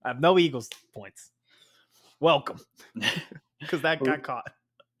I have no Eagles points. Welcome. Because that got caught.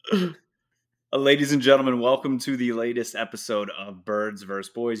 Ladies and gentlemen, welcome to the latest episode of Birds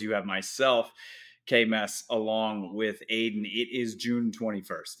vs. Boys. You have myself, Kmess, along with Aidan. It is June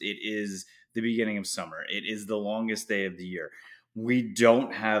 21st. It is the beginning of summer. It is the longest day of the year. We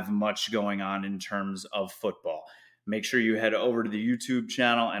don't have much going on in terms of football. Make sure you head over to the YouTube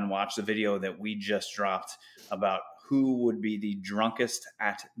channel and watch the video that we just dropped about who would be the drunkest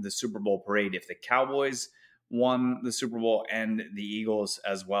at the Super Bowl parade if the Cowboys won the Super Bowl and the Eagles,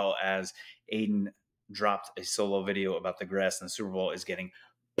 as well as Aidan dropped a solo video about the grass and the Super Bowl is getting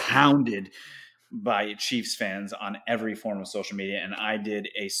pounded by Chiefs fans on every form of social media. And I did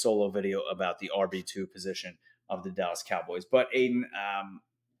a solo video about the RB2 position of the Dallas Cowboys. But Aidan,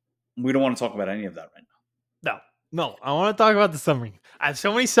 we don't want to talk about any of that right now. No, I want to talk about the submarine. I have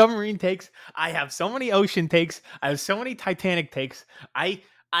so many submarine takes. I have so many ocean takes. I have so many Titanic takes. I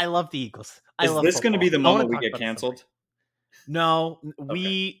love the Eagles. Is this going to be the moment we get canceled? No,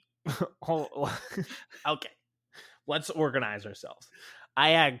 we... Okay. Let's organize ourselves.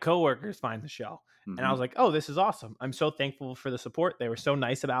 I had coworkers find the show, and I was like, oh, this is awesome. I'm so thankful for the support. They were so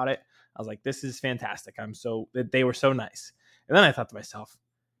nice about it. I was like, this is fantastic. They were so nice. And then I thought to myself,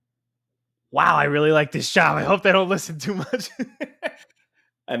 wow, I really like this job. I hope they don't listen too much.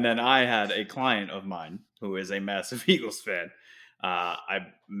 And then I had a client of mine who is a massive Eagles fan. I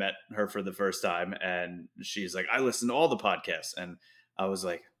met her for the first time, and she's like, I listen to all the podcasts. And I was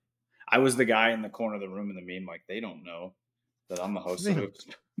like, I was the guy in the corner of the room in the meme, like, they don't know that I'm the host of an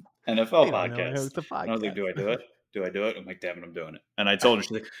NFL podcast. And I was like, do I do it? Do I do it? I'm like, damn it, I'm doing it. And I told her,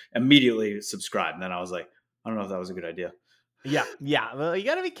 she immediately subscribed. And then I was like, I don't know if that was a good idea. Yeah. Well, you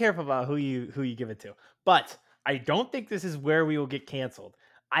got to be careful about who you give it to. But I don't think this is where we will get canceled.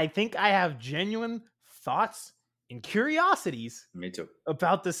 I think I have genuine thoughts and curiosities. Me too.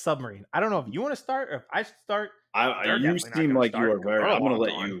 About this submarine. I don't know if you want to start or if I should start. You seem like you are very. I'm going to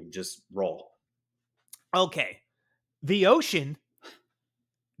let you just roll. Okay. The ocean.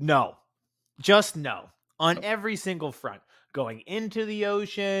 No. Just no. On every single front. Going into the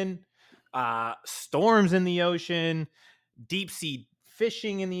ocean. Storms in the ocean. Deep sea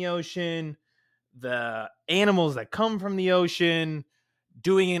fishing in the ocean, the animals that come from the ocean,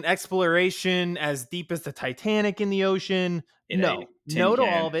 doing an exploration as deep as the Titanic in the ocean. No to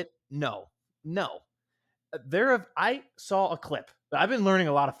all of it. No. I saw a clip. I've been learning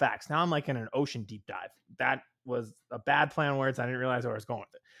a lot of facts. Now I'm like in an ocean deep dive. That was a bad play on words. I didn't realize where I was going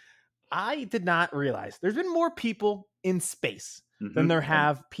with it. I did not realize there's been more people in space than there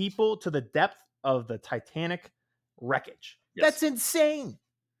have people to the depth of the Titanic wreckage. Yes. That's insane.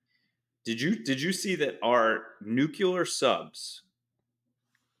 Did you see that our nuclear subs,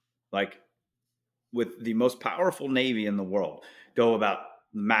 like with the most powerful Navy in the world, go about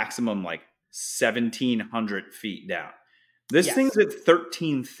maximum like 1,700 feet down? This thing's at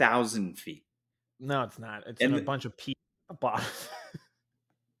 13,000 feet. No, it's not. It's in a bunch of pieces at the bottom.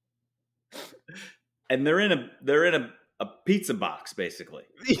 And they're in a pizza box, basically.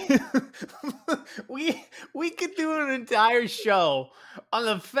 we could do an entire show on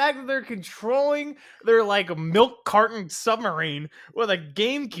the fact that they're controlling their like a milk carton submarine with a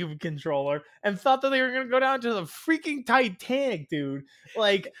GameCube controller and thought that they were going to go down to the freaking Titanic, dude.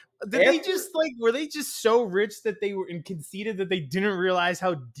 Like, were they just so rich that they were and conceited that they didn't realize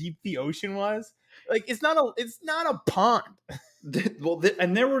how deep the ocean was? Like, it's not a pond. Well,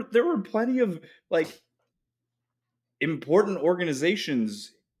 and there were plenty of like important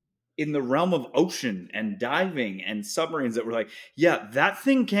organizations in the realm of ocean and diving and submarines that were like, yeah, that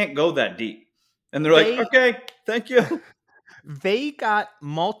thing can't go that deep. And they're like, okay, thank you. They got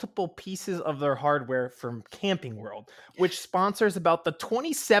multiple pieces of their hardware from Camping World, which sponsors about the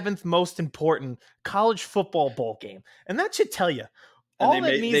 27th most important college football bowl game. And that should tell you. And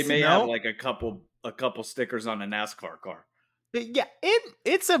they may have like a couple stickers on a NASCAR car. Yeah,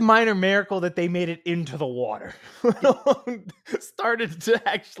 it's a minor miracle that they made it into the water. Started to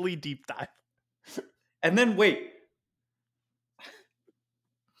actually deep dive. And then wait.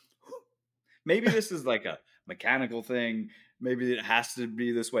 Maybe this is like a mechanical thing. Maybe it has to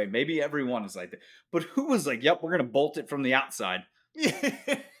be this way. Maybe everyone is like that. But who was like, yep, we're going to bolt it from the outside. That's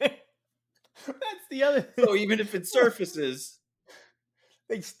the other thing. So even if it surfaces,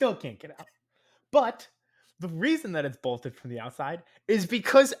 they still can't get out. But the reason that it's bolted from the outside is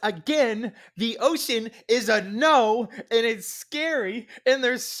because, again, the ocean is a no, and it's scary, and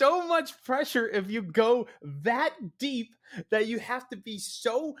there's so much pressure if you go that deep that you have to be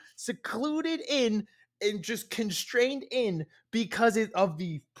so secluded in and just constrained in because of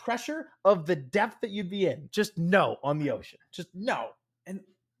the pressure of the depth that you'd be in. Just no on the ocean. Just no. And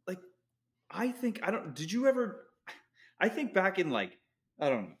Did you ever? I think back in like, I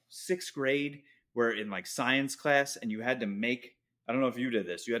don't know, 6th grade, where in like science class, and you had to make. I don't know if you did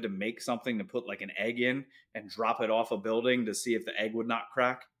this. You had to make something to put like an egg in and drop it off a building to see if the egg would not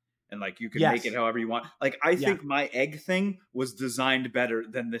crack. And like you could make it Yes. however you want. Like I Yeah. think my egg thing was designed better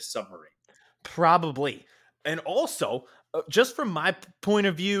than this submarine. Probably. And also, just from my point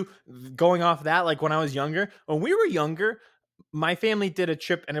of view, going off that, like when I was younger, when we were younger, my family did a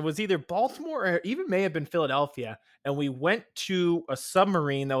trip and it was either Baltimore or even may have been Philadelphia. And we went to a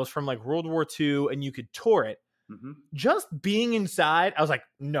submarine that was from like World War II and you could tour it. Mm-hmm. Just being inside, I was like,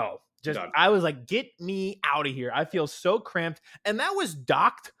 no, I was like, get me out of here. I feel so cramped. And that was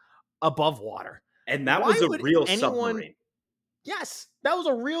docked above water. And that was a real submarine. Yes, that was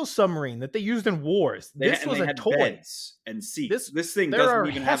a real submarine that they used in wars. This was a toy. Beds and seats. This thing there doesn't are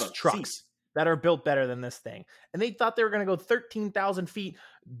even have a trucks seat. that are built better than this thing. And they thought they were going to go 13,000 feet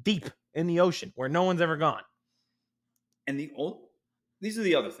deep in the ocean where no one's ever gone. And these are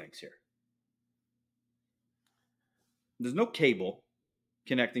the other things here. There's no cable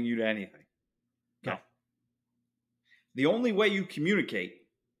connecting you to anything. No. The only way you communicate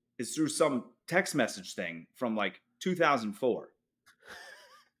is through some text message thing from like 2004.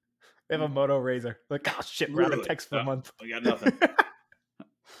 They have a Moto Razor. Like, oh shit, we're out of text for a month. We got nothing.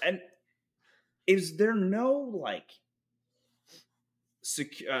 And is there no like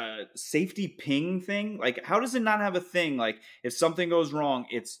safety ping thing? Like, how does it not have a thing? Like, if something goes wrong,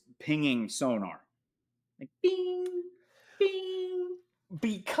 it's pinging sonar. Like, bing, bing.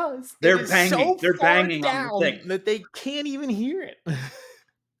 Because they're banging. They're banging on the thing that they can't even hear it.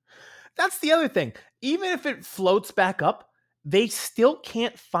 That's the other thing. Even if it floats back up, they still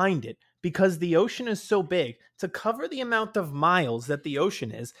can't find it because the ocean is so big. To cover the amount of miles that the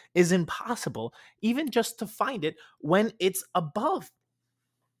ocean is impossible, even just to find it when it's above.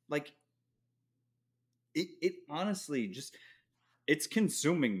 Like, it honestly just, it's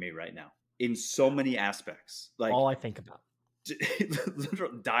consuming me right now in so many aspects. Like, all I think about.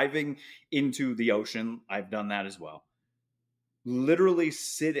 Diving into the ocean, I've done that as well. Literally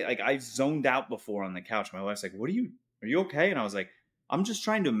sitting, like I zoned out before on the couch. My wife's like, are you okay? And I was like, I'm just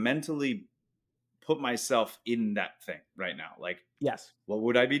trying to mentally put myself in that thing right now. Like, yes, what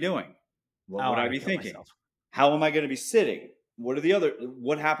would I be doing? What would I be thinking? Myself. How am I going to be sitting?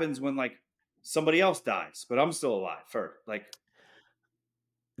 What happens when like somebody else dies, but I'm still alive first? Like,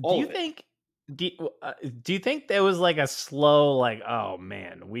 do you think there was like a slow, like, oh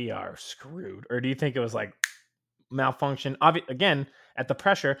man, we are screwed? Or do you think it was like malfunction? Again, at the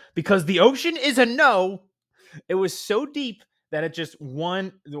pressure, because the ocean is a no. It was so deep that it just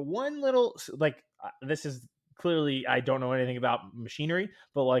one little, like, this is clearly, I don't know anything about machinery,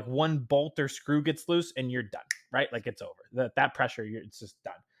 but like one bolt or screw gets loose and you're done, right? Like it's over. That pressure, it's just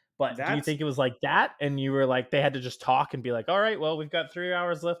done. But do you think it was like that? And you were like, they had to just talk and be like, all right, well, we've got 3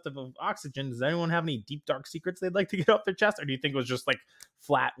 hours left of oxygen. Does anyone have any deep, dark secrets they'd like to get off their chest? Or do you think it was just like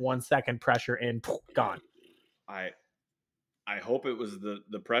flat 1 second pressure and gone? I hope it was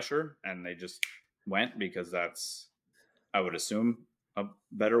the pressure and they just went, because that's, I would assume, a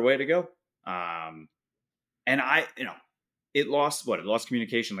better way to go. And it lost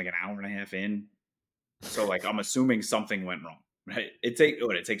communication like an hour and a half in. So like, I'm assuming something went wrong, right? It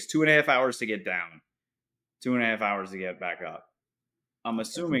takes 2.5 hours to get down, 2.5 hours to get back up. I'm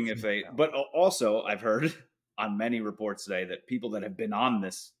assuming but also I've heard on many reports today that people that have been on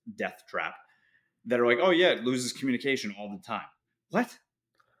this death trap that are like, oh yeah, it loses communication all the time. What?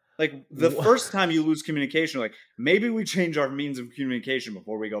 Like the first time you lose communication, like maybe we change our means of communication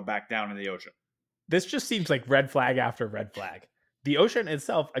before we go back down in the ocean. This just seems like red flag after red flag. The ocean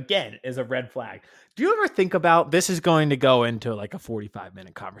itself, again, is a red flag. Do you ever think about, this is going to go into like a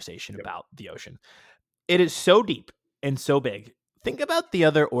 45-minute conversation about the ocean. It is so deep and so big. Think about the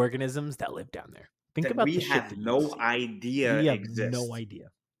other organisms that live down there. Think about the shit that no idea we have exists. no idea.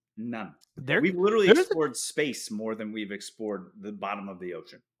 None. We've literally explored space more than we've explored the bottom of the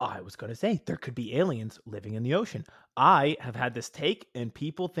ocean. I was going to say, there could be aliens living in the ocean. I have had this take, and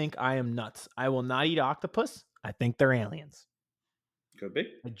people think I am nuts. I will not eat octopus. I think they're aliens. Could be.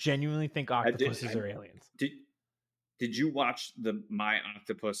 I genuinely think octopuses are aliens. Did you watch the My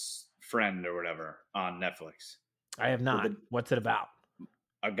Octopus Friend or whatever on Netflix? I have not. What's it about?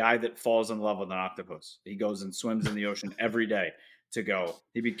 A guy that falls in love with an octopus. He goes and swims in the ocean every day to go.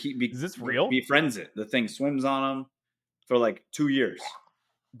 Is this real? Befriends it. The thing swims on him for like 2 years.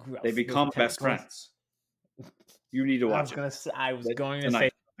 Gross. They become best friends. You need to watch it. I was going to say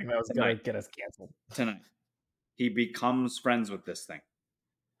something that was going to get us canceled tonight. He becomes friends with this thing.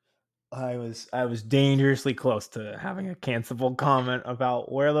 I was dangerously close to having a cancelable comment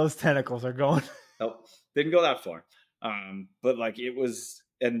about where those tentacles are going. Nope, didn't go that far. But like it was,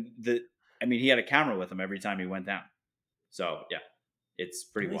 I mean, he had a camera with him every time he went down. So yeah, it's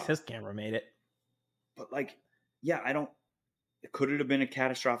pretty At least wild. his camera made it. But like, yeah, I don't. Could it have been a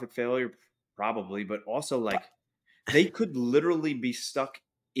catastrophic failure? Probably, but also like they could literally be stuck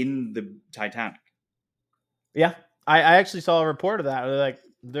in the Titanic. Yeah, I actually saw a report of that. Like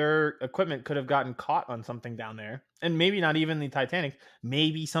their equipment could have gotten caught on something down there, and maybe not even the Titanic.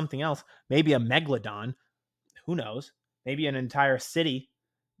 Maybe something else. Maybe a megalodon. Who knows? Maybe an entire city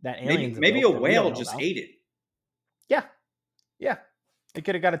that aliens have Maybe built a that we don't whale know just about. ate it. Yeah, yeah. It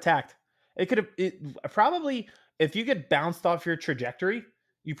could have got attacked. It could have. It probably, if you get bounced off your trajectory,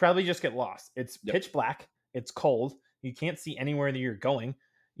 you probably just get lost. It's Yep. pitch black. It's cold. You can't see anywhere that you're going.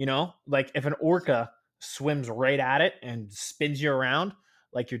 You know, like if an orca swims right at it and spins you around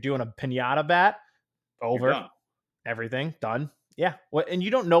like you're doing a pinata bat, You're over. done. Everything done. Yeah. What? And you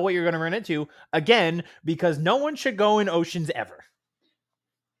don't know what you're going to run into again because no one should go in oceans ever.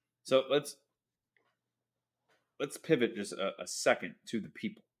 So let's pivot just a second to the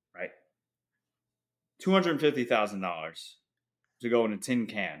people, right? $250,000 to go in a tin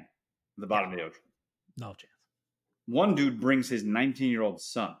can at the bottom of the ocean. No chance. One dude brings his 19-year-old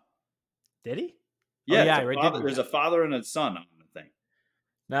son. Did he? Yeah, Oh, yeah, there's a father and a son on the thing.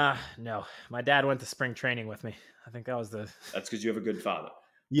 Nah, no. My dad went to spring training with me. I think that was the. That's because you have a good father.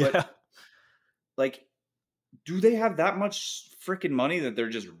 Yeah. But, like, do they have that much freaking money that they're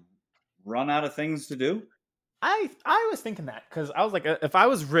just run out of things to do? I was thinking that because I was like, if I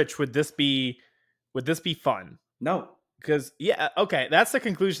was rich, would this be fun? No. Because yeah, okay, that's the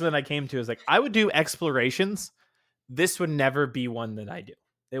conclusion that I came to. Is like I would do explorations. This would never be one that I do.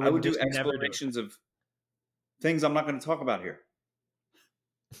 I would do explorations of things I'm not going to talk about here,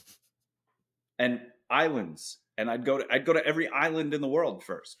 and islands. And I'd go to every island in the world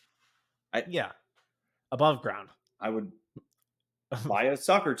first. Yeah, above ground. I would buy a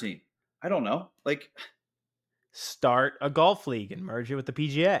soccer team. I don't know, like start a golf league and merge it with the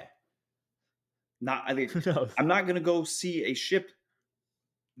PGA. I'm not going to go see a ship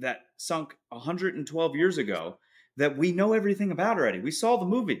that sunk 112 years ago that we know everything about already. We saw the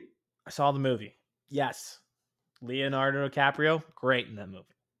movie. I saw the movie. Yes. Leonardo DiCaprio, great in that movie.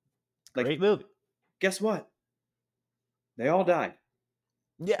 Like, great movie. Guess what? They all died.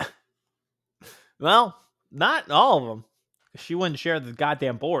 Yeah. Well, not all of them. She wouldn't share the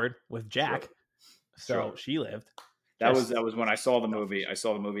goddamn board with Jack. So she lived. That was when I saw the movie. I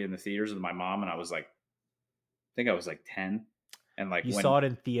saw the movie in the theaters with my mom, and I was like, I think I was like 10. And like you saw it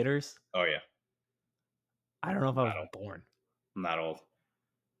in theaters? Oh yeah. I don't know if I was born. I'm not old.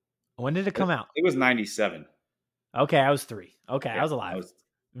 When did it come out? It was 97. Okay, I was 3. Okay, I was alive.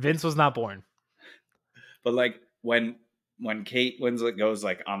 Vince was not born. But like when Kate Winslet goes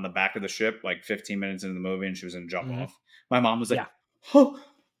like on the back of the ship, like 15 minutes into the movie, and she was in jump off, my mom was like, oh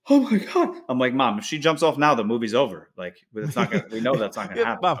my God. I'm like, Mom, if she jumps off now, the movie's over. Like, it's not gonna, we know that's not gonna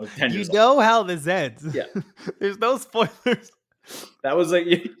happen. Mom, you know how this ends. Yeah. There's no spoilers. That was like,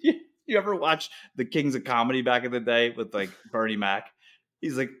 you ever watch The Kings of Comedy back in the day with like Bernie Mac?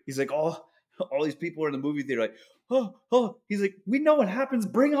 He's like, all these people are in the movie theater, like, oh, he's like, we know what happens.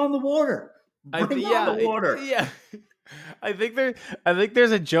 Bring on the water. Bring on the water. Yeah. I think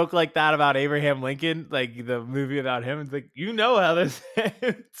there's a joke like that about Abraham Lincoln, like the movie about him. It's like, you know how this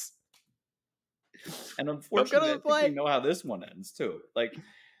ends. And unfortunately, I think we know how this one ends too. Like,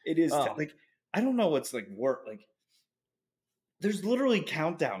 it is like, I don't know what's like work. Like, there's literally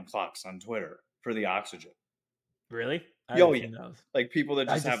countdown clocks on Twitter for the oxygen. Really? Oh yeah. Like people that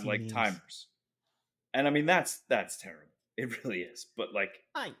just have like timers. And I mean, that's terrible. It really is. But like,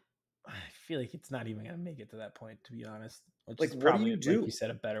 I feel like it's not even going to make it to that point, to be honest. Which like, is probably, what do you do? Like you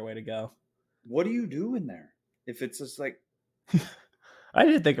said, a better way to go. What do you do in there? If it's just like, I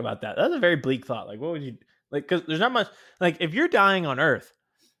didn't think about that. That's a very bleak thought. Like, what would you like? Because there's not much. Like, if you're dying on Earth,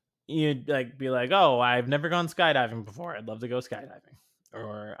 you'd like be like, "Oh, I've never gone skydiving before. I'd love to go skydiving,"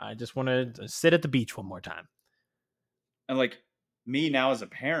 or "I just want to sit at the beach one more time." And like me now as a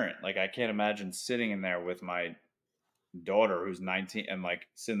parent, like I can't imagine sitting in there with my daughter who's 19 and like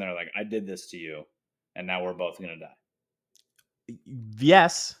sitting there like, I did this to you, and now we're both gonna die.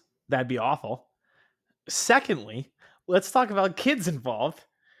 Yes, that'd be awful. Secondly, let's talk about kids involved.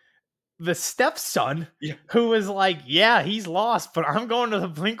 the stepson Yeah. who was like, yeah, he's lost, but I'm going to the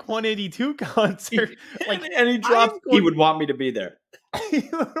Blink 182 concert. Like, and he dropped, he would want me to be there. He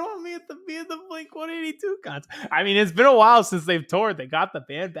would want me to be at the Blink 182 concert. I mean, it's been a while since they've toured. They got the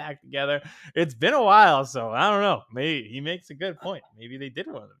band back together. It's been a while, so I don't know. Maybe he makes a good point. Maybe they did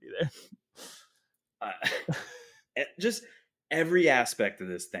want to be there. Just every aspect of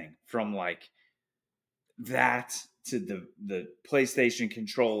this thing, from like that to the PlayStation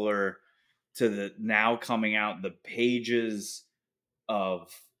controller to the now coming out the pages of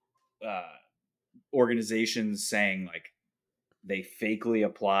organizations saying like they fakely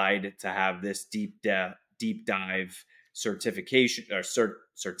applied to have this deep dive certification or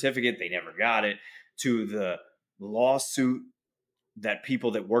certificate. They never got it. To the lawsuit that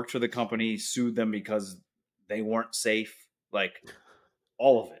people that worked for the company sued them because they weren't safe. Like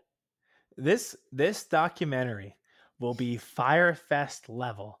all of it. This documentary will be Firefest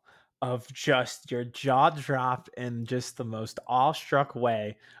level of just your jaw dropped in just the most awestruck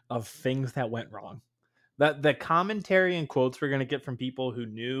way of things that went wrong. The commentary and quotes we're going to get from people who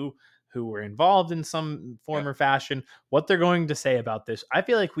knew, who were involved in some form or fashion, what they're going to say about this. I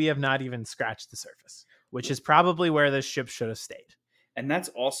feel like we have not even scratched the surface, which is probably where this ship should have stayed. And that's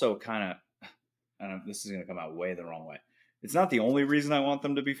also kind of, I don't know, this is going to come out way the wrong way. It's not the only reason I want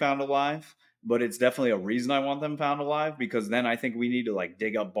them to be found alive, but it's definitely a reason I want them found alive, because then I think we need to like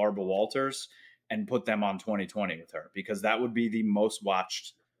dig up Barbara Walters and put them on 2020 with her, because that would be the most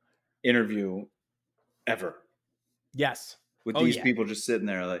watched interview ever. Yes. With these people just sitting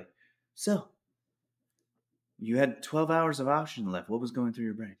there like, so you had 12 hours of oxygen left. What was going through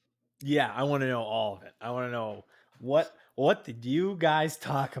your brain? Yeah, I want to know all of it. I want to know what did you guys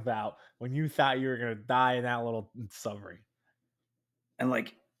talk about when you thought you were going to die in that little submarine? And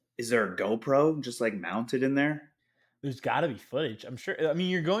like, is there a GoPro just like mounted in there? There's got to be footage. I'm sure. I mean,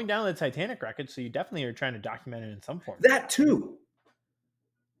 you're going down the Titanic wreckage, so you definitely are trying to document it in some form. That too.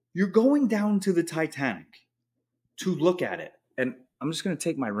 You're going down to the Titanic to look at it. And I'm just going to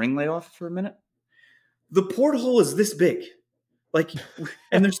take my ring light off for a minute. The porthole is this big. Like,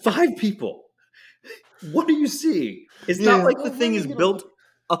 and there's 5 people. What are you seeing? It's not like the thing is built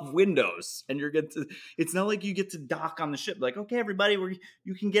of windows and it's not like you get to dock on the ship. Like, okay, everybody,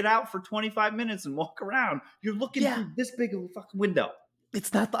 you can get out for 25 minutes and walk around. You're looking through this big of a fucking window.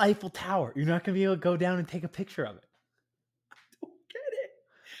 It's not the Eiffel Tower. You're not going to be able to go down and take a picture of it.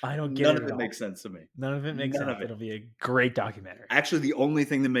 I don't get it. None of it makes sense to me. None of it makes sense. It'll be a great documentary. Actually, the only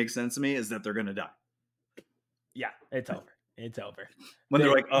thing that makes sense to me is that they're going to die. Yeah, it's over. It's over. When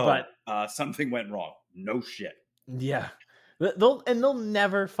they're like, oh, something went wrong. No shit. Yeah. They'll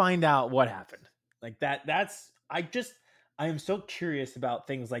never find out what happened. Like I am so curious about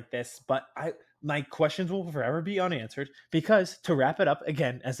things like this, but my questions will forever be unanswered, because to wrap it up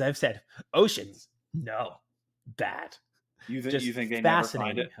again, as I've said, oceans, no, bad. You think they never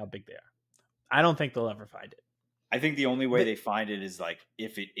find it? How big they are. I don't think they'll ever find it. I think the only way they find it is like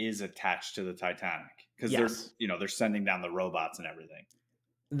if it is attached to the Titanic, because they're sending down the robots and everything.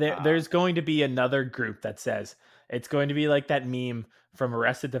 There's going to be another group that says it's going to be like that meme from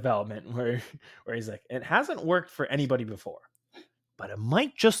Arrested Development where he's like, it hasn't worked for anybody before, but it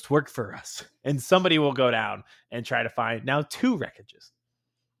might just work for us. And somebody will go down and try to find now 2 wreckages.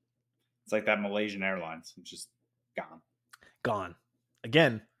 It's like that Malaysian Airlines. It's just gone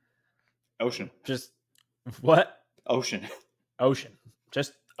again. Ocean. Just what? Ocean.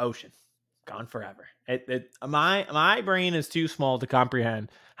 Just ocean. Gone forever. My brain is too small to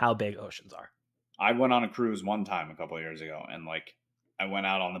comprehend how big oceans are. I went on a cruise one time a couple of years ago, and like I went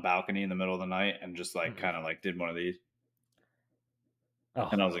out on the balcony in the middle of the night and just like kind of like did one of these. Oh.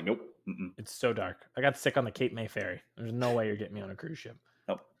 And I was like, nope. Mm-mm. It's so dark. I got sick on the Cape May ferry. There's no way you're getting me on a cruise ship.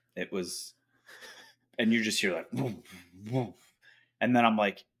 Nope. It was, and you just hear like, woof, woof. And then I'm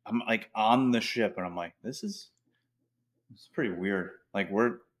like on the ship, and I'm like, it's pretty weird. Like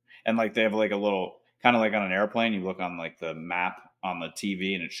and like they have like a little kind of like on an airplane, you look on like the map on the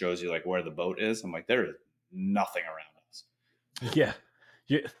TV and it shows you like where the boat is. I'm like, there is nothing around us. Yeah.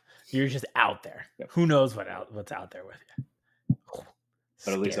 You're just out there. Yep. Who knows what's out there with you.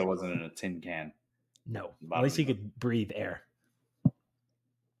 But at least I wasn't in a tin can. No. At least you could breathe air.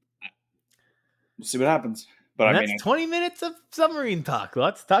 We'll see what happens. But and that's 20 minutes of submarine talk.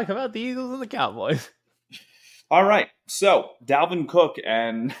 Let's talk about the Eagles and the Cowboys. All right. So Dalvin Cook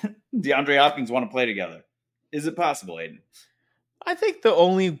and DeAndre Hopkins want to play together. Is it possible, Aidan? I think the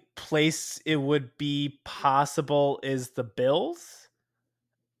only place it would be possible is the Bills.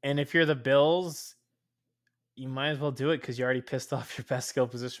 And if you're the Bills, you might as well do it because you already pissed off your best skill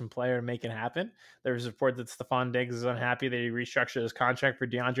position player to make it happen. There was a report that Stephon Diggs is unhappy that he restructured his contract for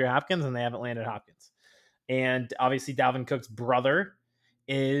DeAndre Hopkins, and they haven't landed Hopkins. And obviously, Dalvin Cook's brother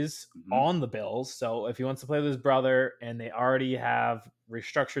is on the Bills. So if he wants to play with his brother, and they already have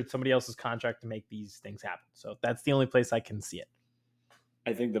restructured somebody else's contract to make these things happen. So that's the only place I can see it.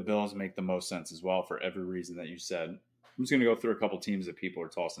 I think the Bills make the most sense as well for every reason that you said. I'm just going to go through a couple teams that people are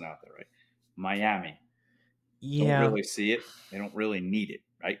tossing out there, right? Miami. Yeah. Don't really see it. They don't really need it,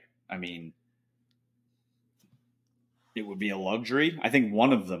 right? I mean, it would be a luxury. I think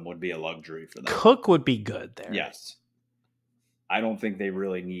one of them would be a luxury for them. Cook would be good there. Yes. I don't think they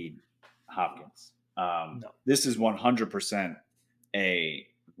really need Hopkins. No. This is 100% a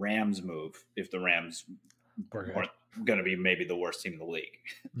Rams move if the Rams weren't going to be maybe the worst team in the league.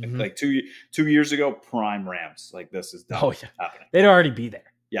 Mm-hmm. Like 2 years ago, prime Rams. Like this is happening. They'd already be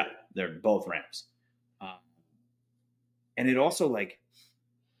there. Yeah, they're both Rams. And it also, like,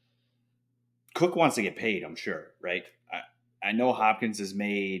 Cook wants to get paid, I'm sure, right? I know Hopkins has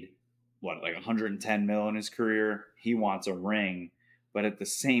made, like $110 million in his career. He wants a ring. But at the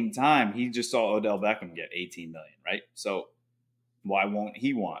same time, he just saw Odell Beckham get $18 million, right? So why won't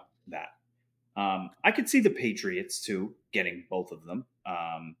he want that? I could see the Patriots, too, getting both of them.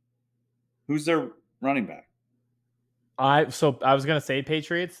 Who's their running back? I was going to say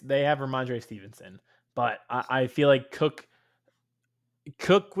Patriots. They have Ramondre Stevenson. But I feel like Cook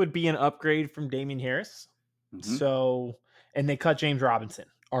would be an upgrade from Damian Harris. Mm-hmm. So, and they cut James Robinson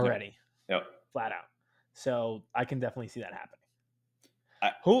already. Yep. Flat out. So I can definitely see that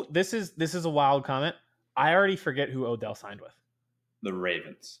happening. This is a wild comment. I already forget who Odell signed with. The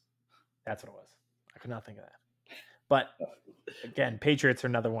Ravens. That's what it was. I could not think of that. But again, Patriots are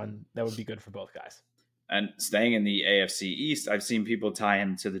another one that would be good for both guys. And staying in the AFC East, I've seen people tie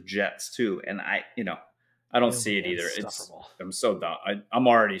him to the Jets too. And I don't see it either. I'm so done. I'm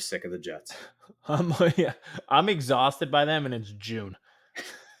already sick of the Jets. I'm exhausted by them, and it's June.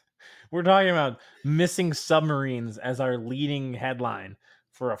 We're talking about missing submarines as our leading headline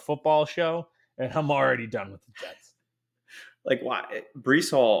for a football show, and I'm already done with the Jets. Like, why?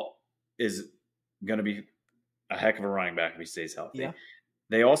 Breece Hall is going to be a heck of a running back if he stays healthy. Yeah.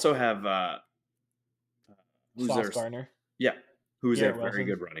 They also have Sauce Gardner. Yeah, who's Garrett a Wilson. very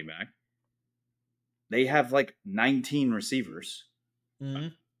good running back. They have like 19 receivers. Mm-hmm.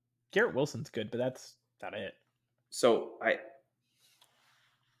 Garrett Wilson's good, but that's not it. So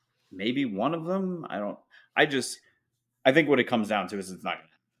maybe one of them. I think what it comes down to is it's not going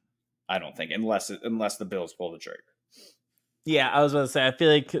to happen. I don't think unless the Bills pull the trigger. Yeah, I was about to say, I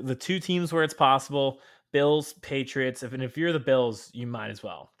feel like the two teams where it's possible, Bills, Patriots. If you're the Bills, you might as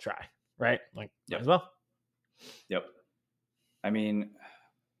well try, right? Like, might as well. Yep. I mean,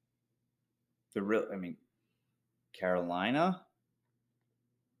 Carolina,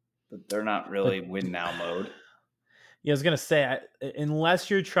 but they're not really win now mode. Yeah, I was gonna say,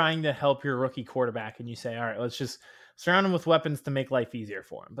 unless you're trying to help your rookie quarterback, and you say, all right, let's just surround him with weapons to make life easier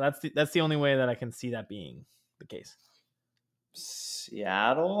for him. But that's the only way that I can see that being the case.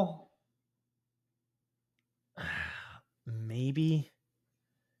 Seattle, maybe,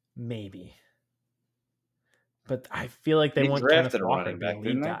 but I feel like they want drafted Kenneth a Walker, running back, the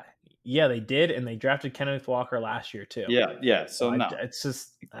didn't they? guy. Yeah, they did, and they drafted Kenneth Walker last year too. Yeah. So no, it's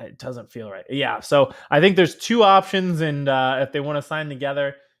just it doesn't feel right. Yeah, so I think there's two options, and if they want to sign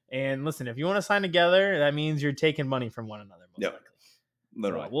together, and listen, if you want to sign together, that means you're taking money from one another. Most likely.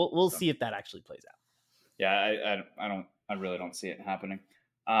 Literally. So we'll see if that actually plays out. Yeah, I really don't see it happening.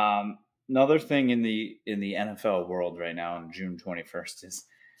 Another thing in the NFL world right now on June 21st is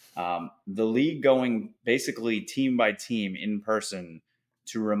the league going basically team by team in person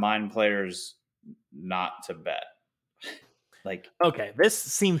to remind players not to bet. Okay, this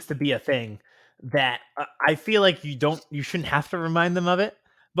seems to be a thing that I feel like you shouldn't have to remind them of it,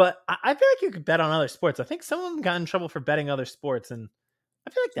 but I feel like you could bet on other sports. I think some of them got in trouble for betting other sports, and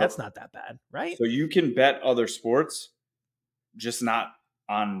I feel like that's not that bad, right? So you can bet other sports, just not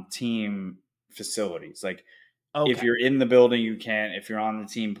on team facilities. Like, if you're in the building, you can. If you're on the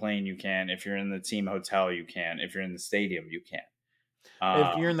team plane, you can. If you're in the team hotel, you can. If you're in the stadium, you can.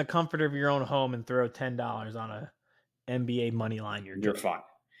 If you're in the comfort of your own home and throw $10 on a NBA money line, you're fine.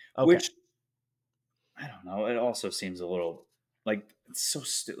 Okay. Which, I don't know. It also seems a little like it's so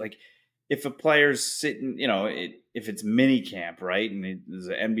like if a player's sitting, if it's mini camp, right, and there's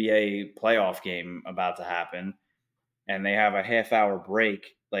an NBA playoff game about to happen, and they have a half-hour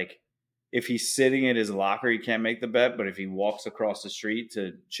break, like if he's sitting in his locker, he can't make the bet, but if he walks across the street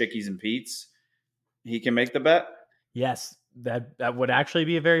to Chickies and Pete's, he can make the bet. Yes. that would actually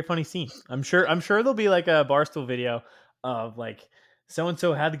be a very funny scene. I'm sure there'll be like a Barstool video of like so and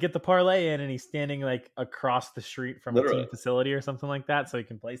so had to get the parlay in, and he's standing like across the street from a Literally. team facility or something like that, so he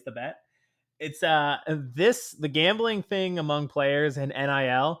can place the bet. It's the gambling thing among players and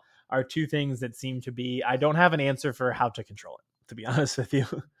NIL are two things that seem to be. I don't have an answer for how to control it, to be honest with you.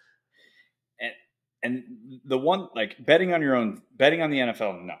 And the one, like, betting on the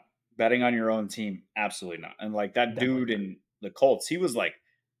NFL, no. Betting on your own team, absolutely not. And like that Definitely dude not. in the Colts, he was like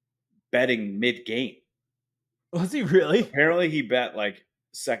betting mid-game. Was he really? Apparently he bet like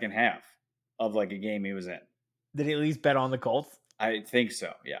second half of like a game he was in. Did he at least bet on the Colts? I think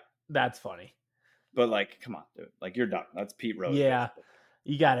so, yeah. That's funny. But like, come on, dude. Like, you're done. That's Pete Rose. Yeah, basically.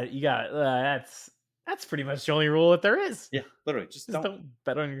 you got it. That's pretty much the only rule that there is. Yeah, literally. Just don't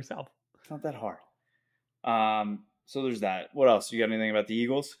bet on yourself. It's not that hard. So there's that. What else? You got anything about the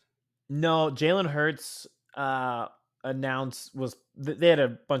Eagles? No, Jalen Hurts announced they had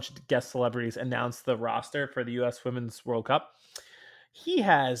a bunch of guest celebrities announce the roster for the U.S. Women's World Cup. He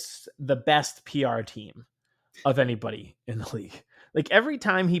has the best PR team of anybody in the league. Like every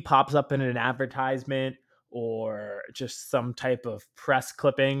time he pops up in an advertisement or just some type of press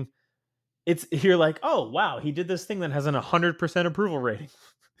clipping, you're like, oh wow, he did this thing that has an 100% approval rating.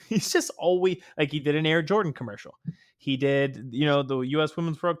 He's just always like, he did an Air Jordan commercial. He did, the U.S.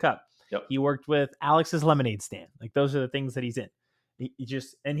 Women's World Cup. Yep. He worked with Alex's Lemonade Stand. Like those are the things that he's in.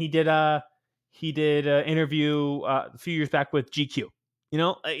 He did an interview a few years back with GQ.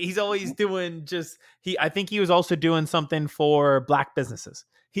 He's always doing I think he was also doing something for Black businesses.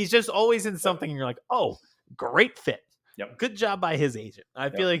 He's just always in something and you're like, oh, great fit. Yep. Good job by his agent. I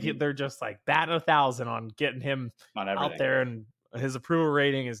feel like they're just like batting 1,000 on getting him out there, and his approval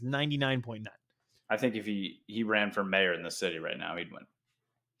rating is 99.9. I think if he ran for mayor in the city right now, he'd win.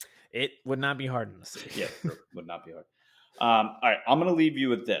 It would not be hard in the city. Yeah, it would not be hard. All right, I'm going to leave you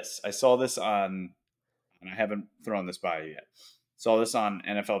with this. I saw this and I haven't thrown this by you yet. Saw this on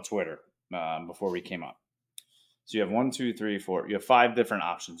NFL Twitter before we came up. So you have 1, 2, 3, 4. You have 5 different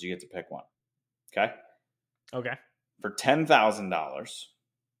options. You get to pick one. Okay? Okay. For $10,000,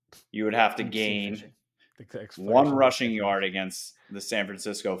 you would have to gain 1 rushing yard against the San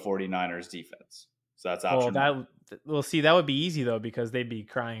Francisco 49ers defense. So that's option one. That would be easy, though, because they'd be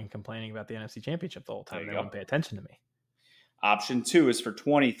crying and complaining about the NFC Championship the whole time. They wouldn't pay attention to me. Option 2 is for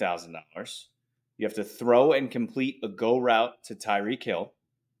 $20,000. You have to throw and complete a go route to Tyreek Hill.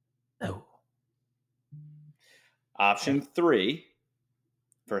 Oh. Option 3,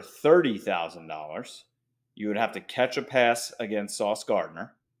 for $30,000, you would have to catch a pass against Sauce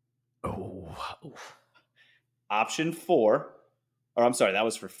Gardner. Oh. Option 4, or I'm sorry, that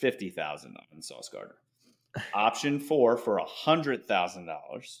was for $50,000 on Sauce Gardner. Option 4 for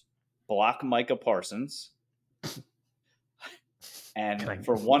 $100,000, block Micah Parsons. And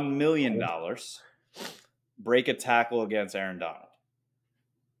for $1 million, break a tackle against Aaron Donald.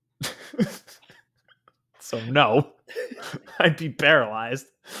 So no, I'd be paralyzed.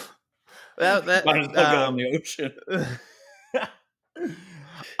 Might as well get on the ocean.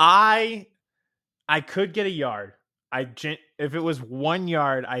 I could get a yard. If it was 1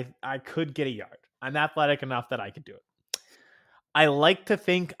 yard, I could get a yard. I'm athletic enough that I could do it. I like to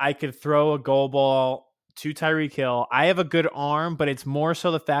think I could throw a goal ball to Tyreek Hill. I have a good arm, but it's more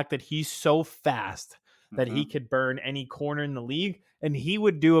so the fact that he's so fast that he could burn any corner in the league, and he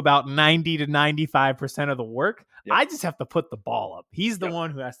would do about 90 to 95% of the work. Yep. I just have to put the ball up. He's the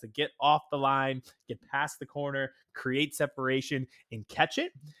one who has to get off the line, get past the corner, create separation, and catch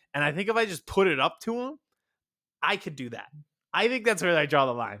it. And I think if I just put it up to him, I could do that. I think that's where I draw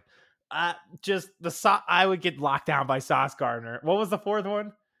the line. I would get locked down by Sauce Gardner. What was the fourth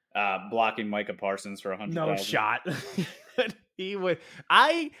one? Blocking Micah Parsons for $100,000. No shot. He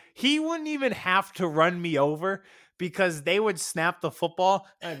wouldn't even have to run me over because they would snap the football.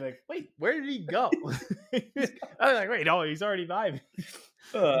 And I'd be like, wait, where did he go? I was like, wait, no, he's already by me.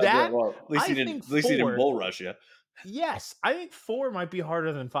 At least he didn't bull rush you. Yes, I think 4 might be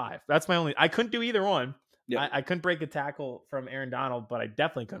harder than 5. That's my only. I couldn't do either one. Yep. I couldn't break a tackle from Aaron Donald, but I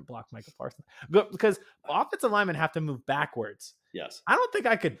definitely couldn't block Micah Parsons because offensive linemen have to move backwards. Yes, I don't think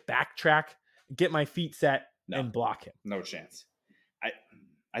I could backtrack, get my feet set, and block him. No chance.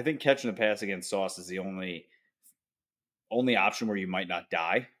 I think catching a pass against Sauce is the only option where you might not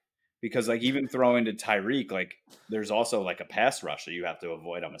die, because like even throwing to Tyreek, like there's also like a pass rush that you have to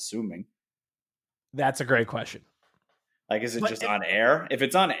avoid. I'm assuming. That's a great question. Like, is it just on air? If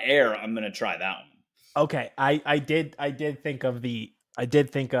it's on air, I'm gonna try that one. Okay, I did think it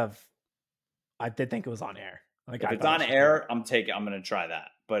was on air. Like, if it's on air, I'm gonna try that.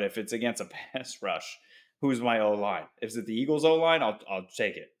 But if it's against a pass rush, who's my O-line. If it's the Eagles O-line, I'll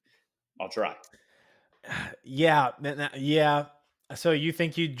take it. I'll try. Yeah. So you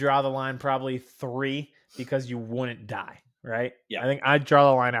think you'd draw the line probably 3 because you wouldn't die, right? Yeah. I think I'd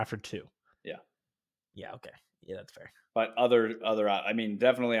draw the line after 2. Yeah. Yeah. Okay. Yeah, that's fair. But I mean,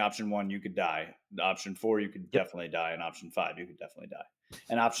 definitely option 1, you could die. Option 4, you could definitely die. And option 5, you could definitely die.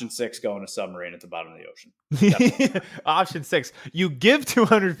 And option 6, go in a submarine at the bottom of the ocean. Option 6, you give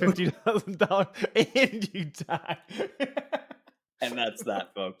 $250,000 and you die. And that's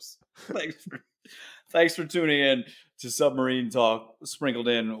that, folks. Thanks for tuning in to Submarine Talk, sprinkled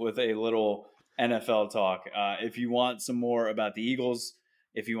in with a little NFL talk. If you want some more about the Eagles,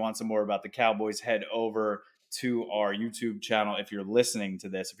 if you want some more about the Cowboys, head over to our YouTube channel. If you're listening to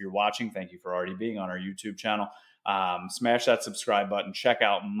this, if you're watching, thank you for already being on our YouTube channel. Smash that subscribe button. Check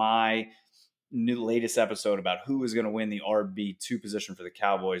out my latest episode about who is going to win the RB2 position for the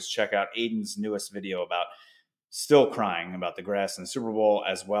Cowboys. Check out Aidan's newest video about still crying about the grass in the Super Bowl,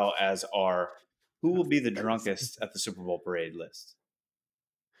 as well as our who will be the drunkest at the Super Bowl parade list.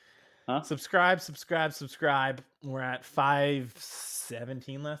 Huh? Subscribe. We're at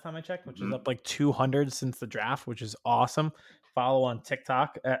 517 last time I checked, which is up like 200 since the draft, which is awesome. Follow on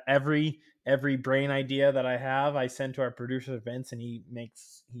TikTok. Every brain idea that I have, I send to our producer Vince, and he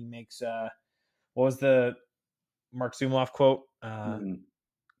makes what was the Mark Zumoff quote?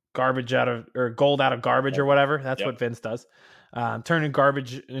 Garbage out of, or gold out of garbage, or whatever. That's what Vince does. Turning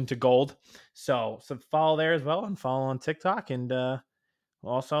garbage into gold. So follow there as well, and follow on TikTok, and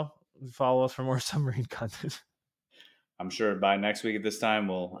also follow us for more submarine content. I'm sure by next week at this time,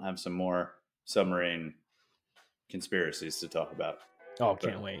 we'll have some more submarine conspiracies to talk about. Oh,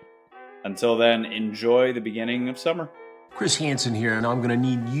 can't wait. Until then, enjoy the beginning of summer. Chris Hansen here, and I'm going to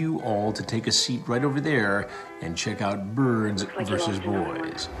need you all to take a seat right over there and check out Birds versus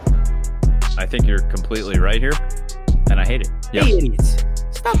Boys. I think you're completely right here, and I hate it. Yep. Hey, idiots.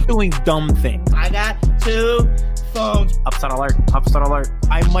 Stop doing dumb things. I got 2 phones. Upset alert.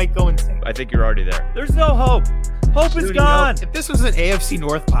 I might go insane. I think you're already there. There's no hope. Hope is gone. If this was an AFC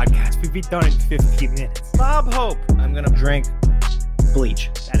North podcast, we'd be done in 15 minutes. Bob Hope. I'm going to drink bleach.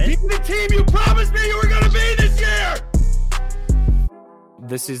 That is? Be the team you promised me you were going to be this year!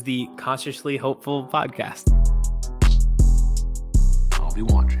 This is the Consciously Hopeful podcast. I'll be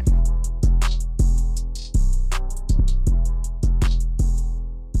watching.